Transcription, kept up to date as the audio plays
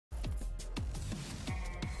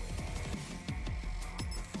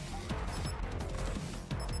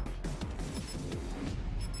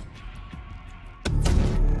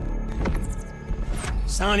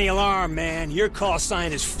Sound the alarm, man. Your call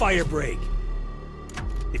sign is Firebreak.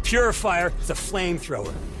 The Purifier is a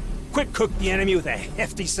flamethrower. Quick cook the enemy with a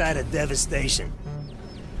hefty side of devastation.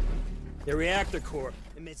 The reactor core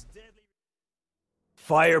emits deadly...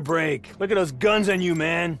 Firebreak. Look at those guns on you,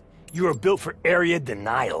 man. You are built for area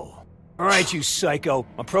denial. All right, you psycho.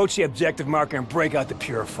 Approach the objective marker and break out the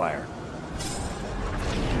Purifier.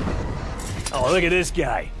 Oh, look at this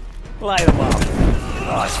guy. Light him up.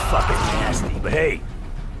 Oh, it's fucking nasty. But hey,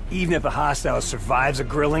 even if a hostile survives a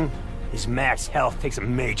grilling, his max health takes a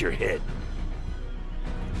major hit.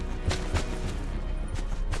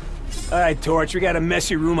 All right, Torch, we got a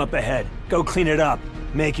messy room up ahead. Go clean it up.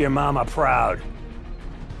 Make your mama proud.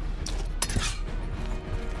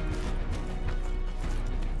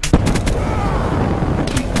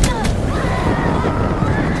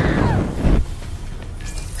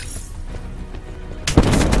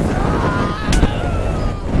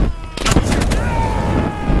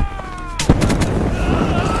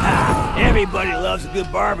 Everybody loves a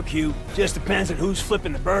good barbecue. Just depends on who's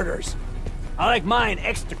flipping the burgers. I like mine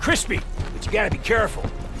extra crispy, but you gotta be careful.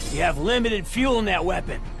 You have limited fuel in that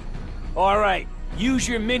weapon. All right, use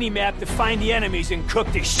your mini-map to find the enemies and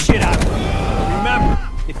cook the shit out of them. Remember,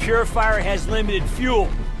 the Purifier has limited fuel.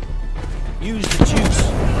 Use the juice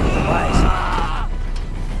wisely.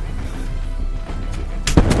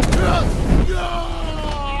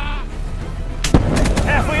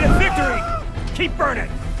 Halfway to victory! Keep burning!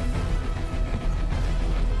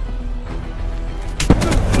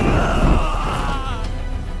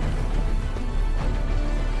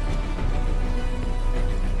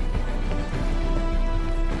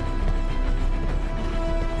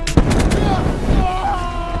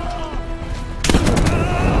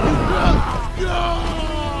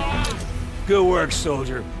 Good work,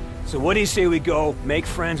 soldier. So what do you say we go make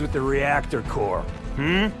friends with the reactor core?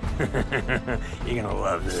 Hmm? You're gonna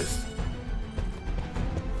love this.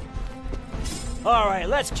 All right,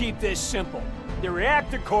 let's keep this simple. The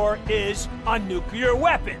reactor core is a nuclear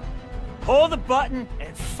weapon. Hold the button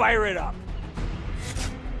and fire it up.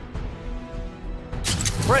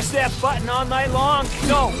 Press that button all night long?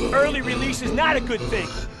 No, early release is not a good thing.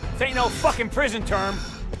 This ain't no fucking prison term.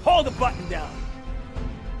 Hold the button down.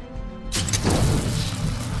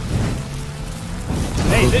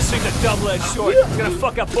 Hey, this thing's a double-edged sword. It's gonna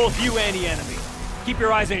fuck up both you and the enemy. Keep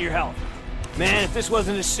your eyes on your health. Man, if this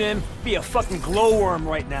wasn't a sim, it'd be a fucking glowworm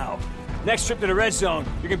right now. Next trip to the red zone,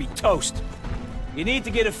 you're gonna be toast. You need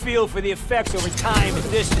to get a feel for the effects over time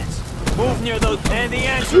and distance. Move near those... And the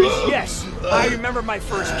answer is yes. I remember my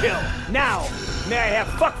first kill. Now, may I have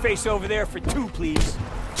fuckface over there for 2, please?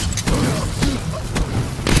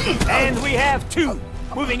 And we have 2.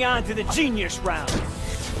 Moving on to the genius round.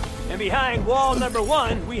 And behind wall number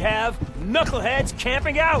 1, we have knuckleheads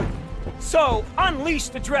camping out. So, unleash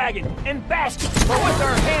the dragon and bask it. For with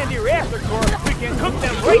our handy reactor core, we can cook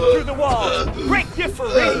them right through the walls. Great gift for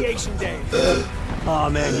Radiation Day. Oh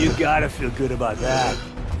man, you gotta feel good about that.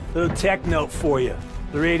 Little tech note for you.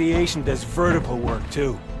 The radiation does vertical work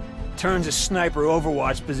too. Turns a sniper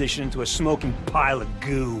Overwatch position into a smoking pile of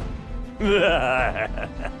goo. I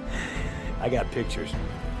got pictures.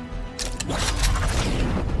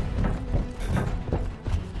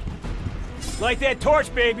 Light that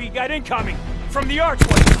torch, baby. Got incoming from the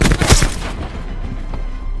archway.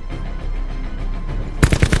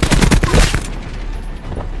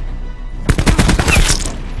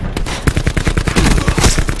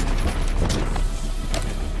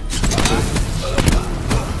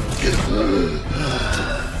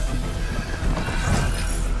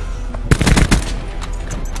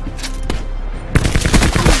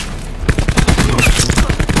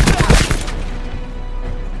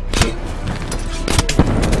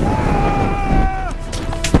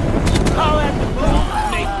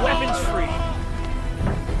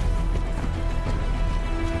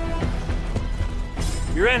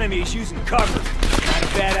 Your enemy's using cover. Not a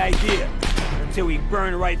bad idea. Until we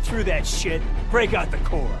burn right through that shit, break out the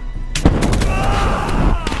core.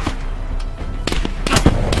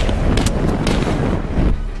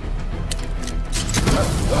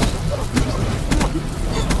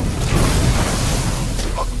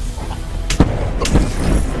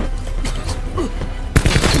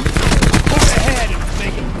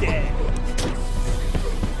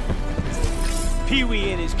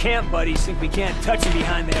 Pee-wee and his camp buddies think we can't touch him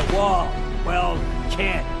behind that wall. Well,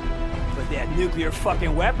 can't. But that nuclear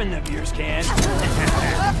fucking weapon of yours can.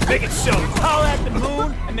 Make it so. Call at the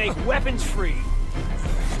moon and make weapons free.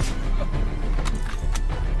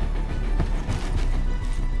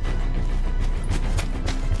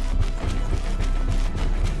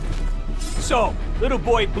 So, Little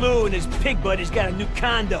boy Blue and his pig buddy's got a new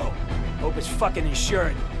condo. Hope it's fucking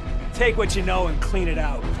insured. Take what you know and clean it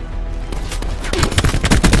out.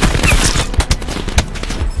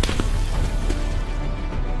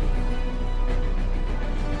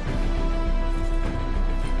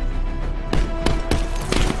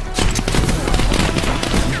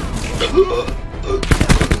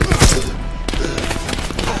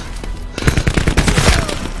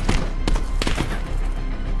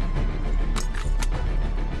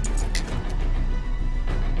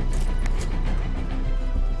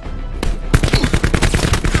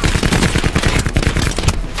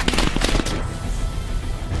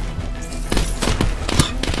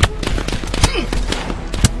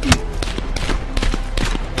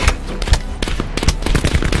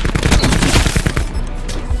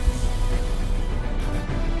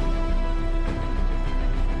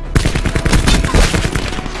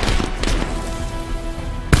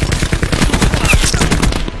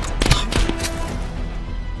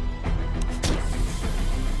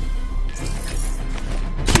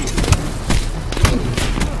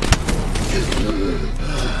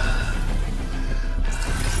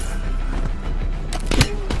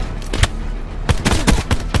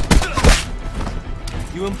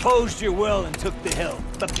 You imposed your will and took the hill,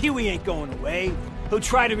 but Pee-wee ain't going away. He'll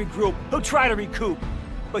try to regroup, he'll try to recoup.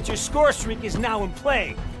 But your score streak is now in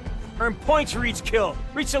play. Earn points for each kill.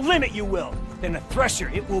 Reach the limit, you will. Then the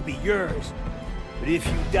Thresher, it will be yours. But if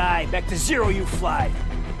you die, back to zero you fly.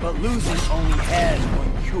 But losing only has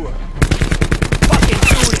one cure. Fucking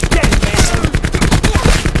do it again, man!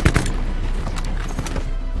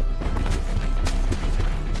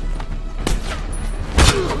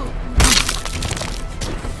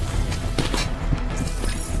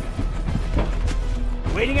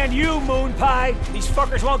 Waiting on you, Moon Pie. These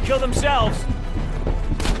fuckers won't kill themselves.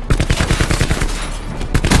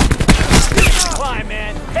 Climb,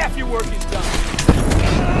 man. Half your work is done.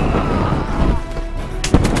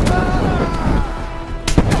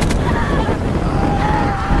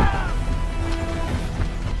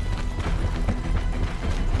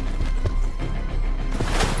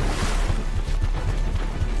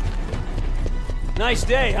 Nice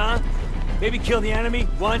day, huh? Maybe kill the enemy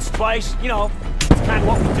once, twice, you know. Kind of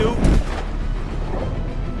what we do.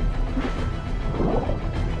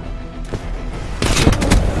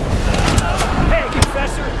 Hey,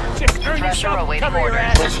 Confessor! Just earn yourself, cover your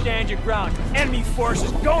ass, and stand your ground. Enemy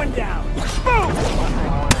forces going down. Boom!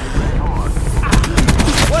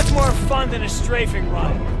 What's more fun than a strafing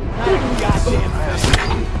run? Not a goddamn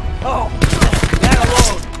thing. Oh, that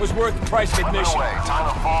alone was worth the price of admission.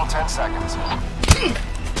 Time to fall, 10 seconds.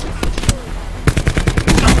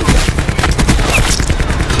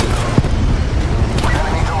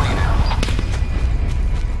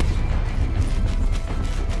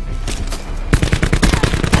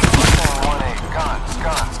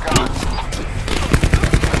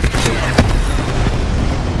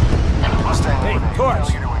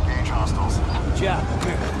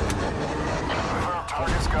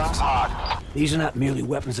 These are not merely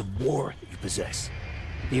weapons of war that you possess.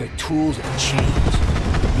 They are tools of change.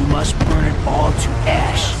 You must burn it all to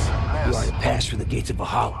ash. You are to pass through the gates of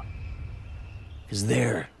Valhalla. Because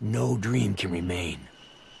there, no dream can remain.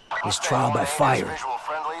 This trial by fire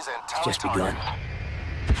has just begun.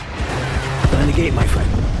 Find the gate, my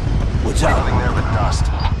friend. What's up? There but dust.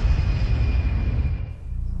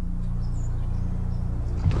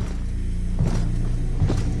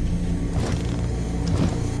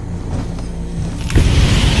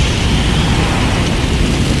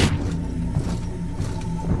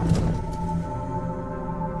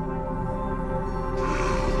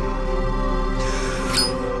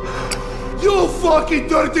 You fucking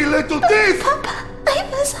dirty little thief! Papa, I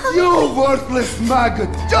was hungry. You worthless maggot,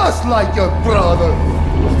 just like your brother!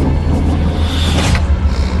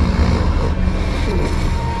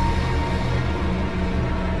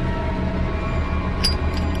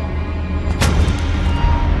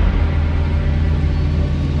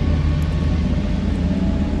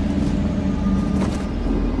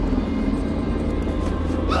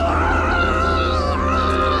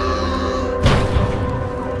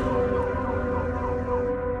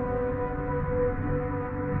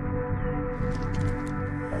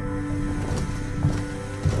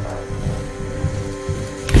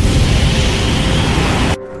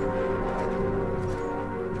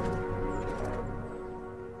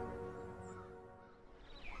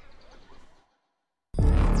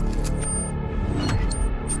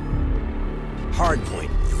 Hardpoint.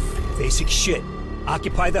 Basic shit.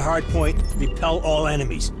 Occupy the hardpoint, repel all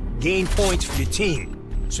enemies. Gain points for your team.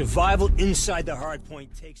 Survival inside the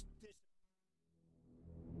hardpoint takes...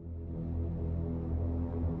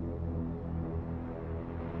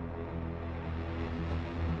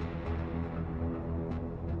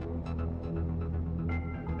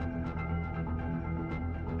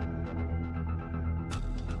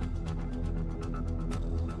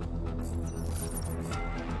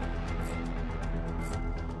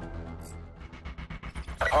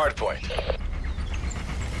 Hardpoint.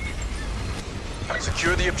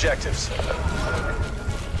 Secure the objectives.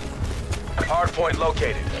 Hardpoint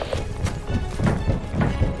located.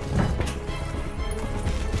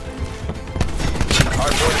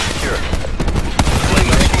 Hardpoint is secure.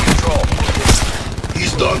 Taking control.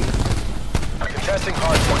 He's done. Contesting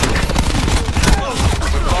hardpoint.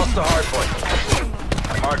 We've lost the hardpoint.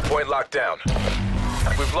 Hardpoint locked down.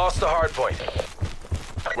 We've lost the hardpoint.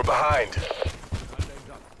 We're behind.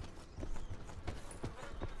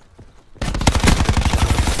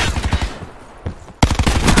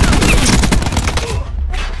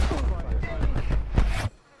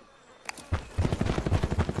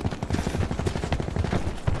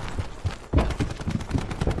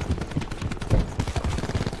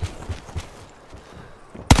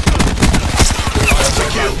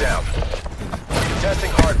 Down.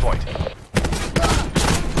 Contesting hardpoint.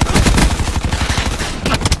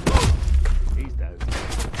 He's dead.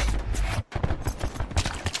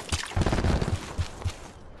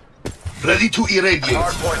 Ready to irradiate.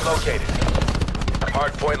 Hardpoint located.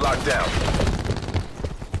 Hardpoint locked down.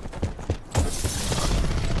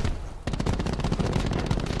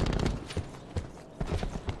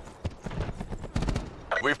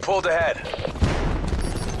 We've pulled ahead.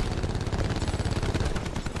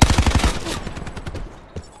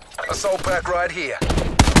 Assault pack right here.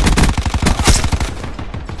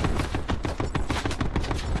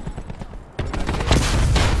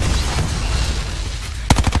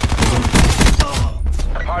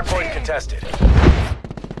 Hardpoint contested.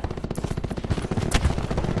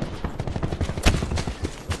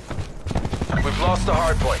 We've lost the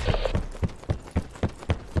hardpoint.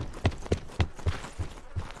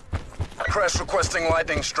 Crash requesting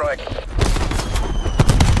lightning strike.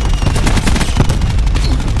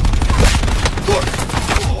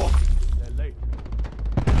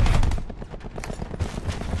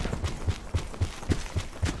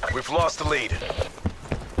 We've lost the lead.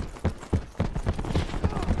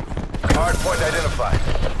 Hardpoint identified.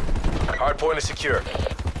 Hardpoint is secure.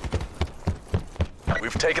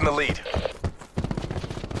 We've taken the lead.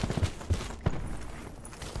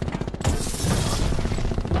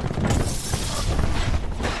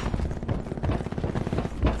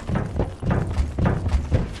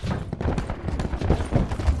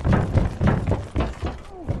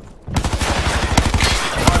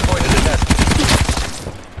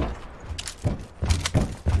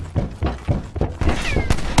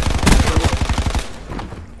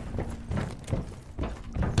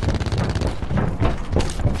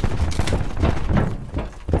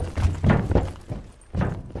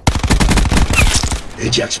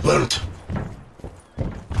 Ajax burnt.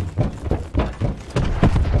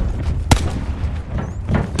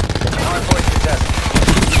 Hardpoint contested.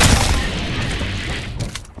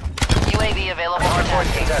 UAV available. Hardpoint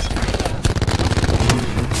contested.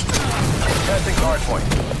 Contesting hardpoint.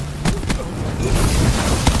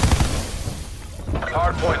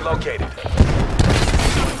 Hardpoint located.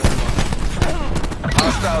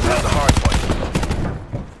 Hostiles have the hardpoint.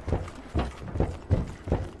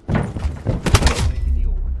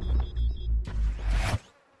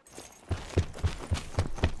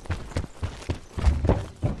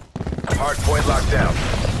 Hardpoint locked down.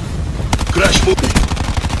 Crash moving.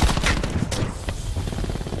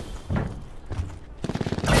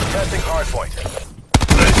 Testing hardpoint.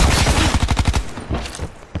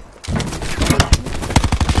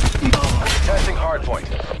 Testing hardpoint.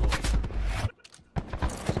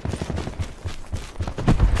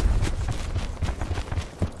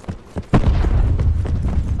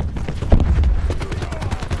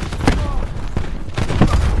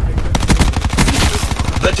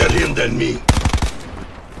 Better him than me.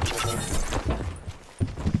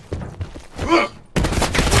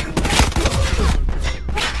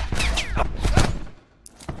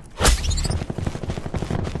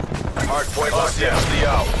 Hardpoint locked down. The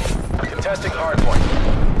out. Contesting hardpoint.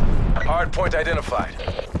 Hardpoint identified.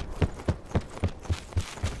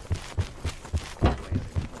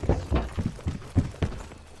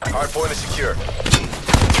 Hardpoint is secure.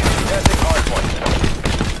 Contesting hardpoint.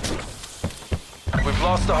 We've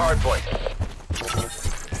lost the hardpoint.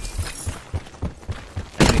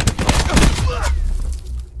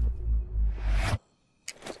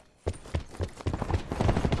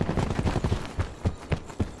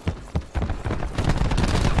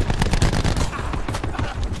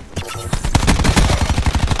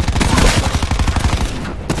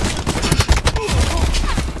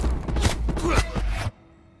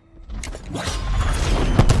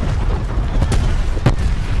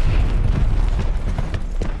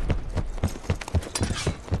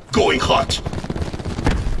 Going hot.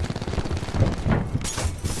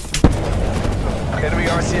 Enemy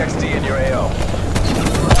RCXD in your AO.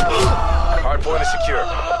 Hardpoint is secure.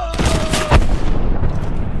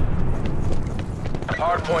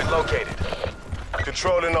 Hardpoint located.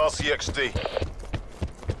 Controlling RCXD.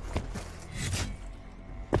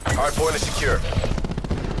 Hardpoint is secure.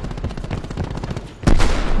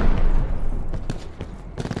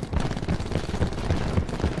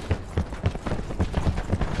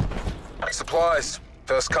 Supplies.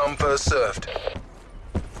 First come, first served.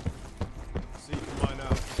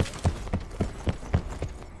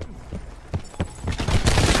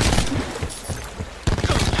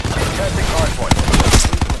 Testing hardpoint.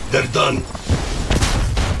 They're done.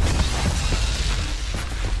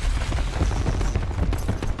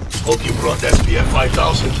 Hope you brought SPF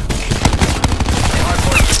 5000.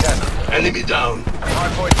 Hardpoint contested. Enemy down.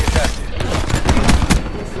 Hardpoint contested.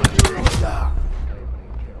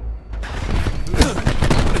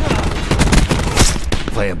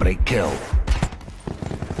 Firebreak kill.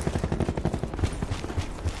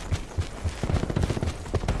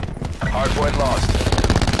 Hardpoint lost.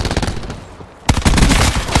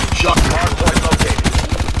 Shot. Hardpoint located.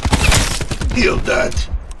 Heal that.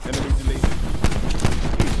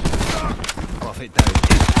 Profit down.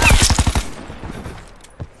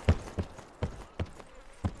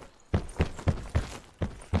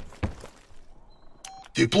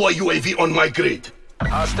 Deploy UAV on my grid.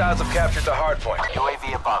 Hostiles have captured the hardpoint.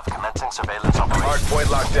 UAV above, commencing surveillance operation. Hardpoint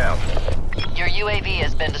locked down. Your UAV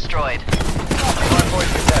has been destroyed. Hardpoint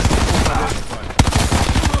contested.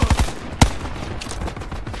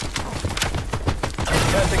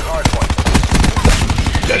 Testing hardpoint.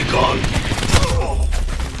 They're gone.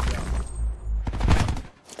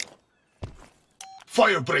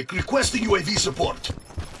 Firebreak requesting UAV support.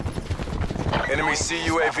 Enemy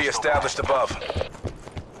CUAV established above.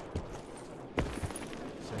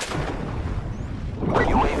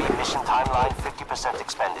 UAV mission timeline 50%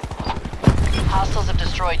 expended. Hostiles have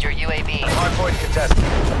destroyed your UAV. Hardpoint contested.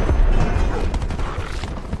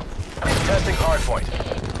 Testing hardpoint.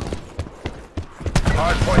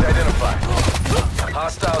 Hardpoint identified.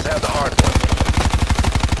 Hostiles have the hardpoint.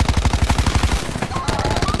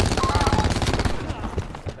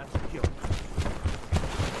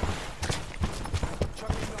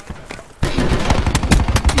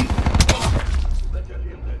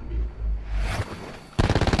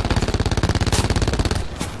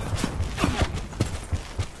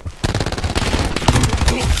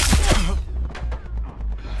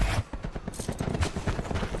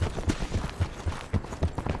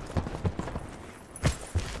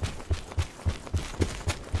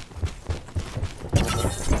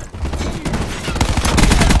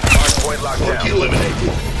 Locked down.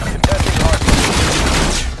 Eliminated. Contesting hardpoint.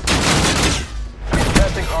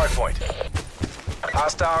 Contesting hardpoint.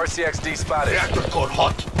 Hostile RCXD spotted. Reactor core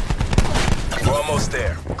hot. We're almost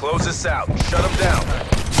there. Close this out. Shut them down.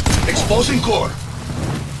 Exposing core.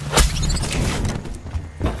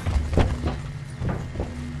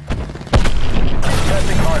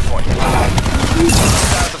 Contesting hardpoint.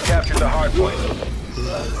 Hostiles have captured the hardpoint.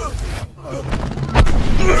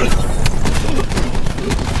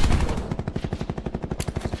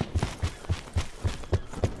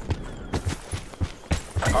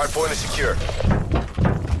 Hardpoint is secure.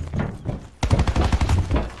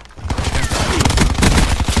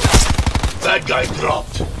 Bad guy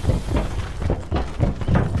dropped.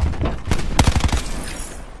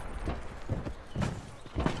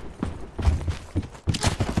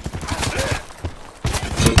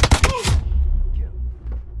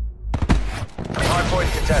 Hardpoint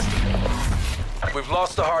contested. We've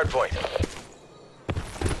lost the hardpoint.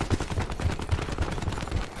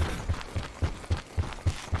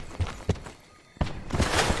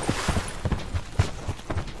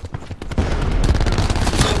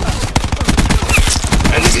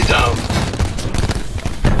 Enemy down.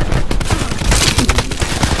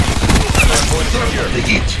 Hardpoint is secure. The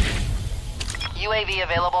heat. UAV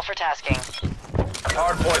available for tasking.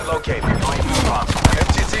 Hardpoint located.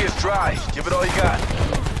 MTC is dry. Give it all you got.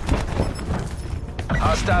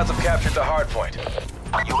 Hostiles have captured the hardpoint.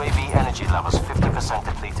 UAV energy levels 50%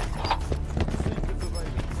 depleted.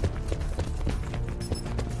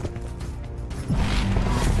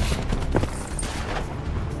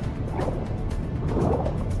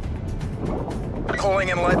 Calling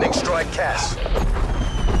in lightning strike cast.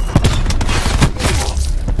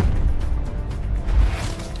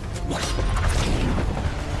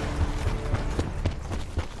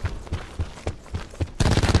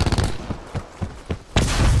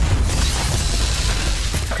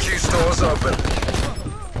 Q stores open.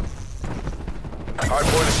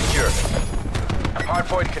 Hardpoint is secure.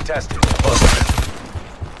 Hardpoint contested.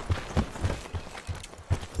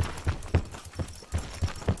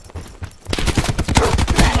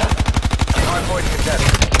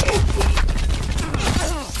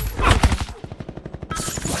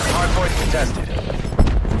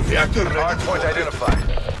 Hardpoint identified.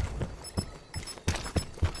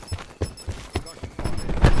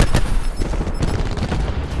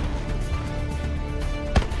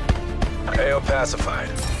 AO pacified.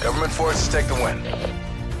 Government forces take the win.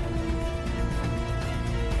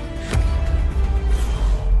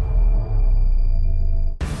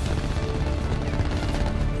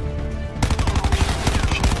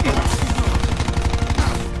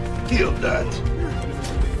 Kill that.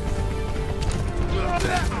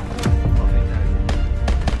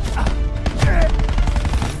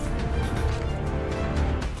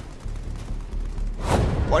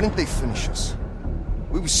 Why didn't they finish us?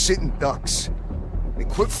 We were sitting ducks. They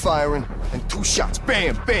quit firing, and 2 shots.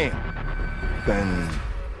 Bam, bam. Then,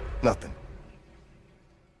 nothing.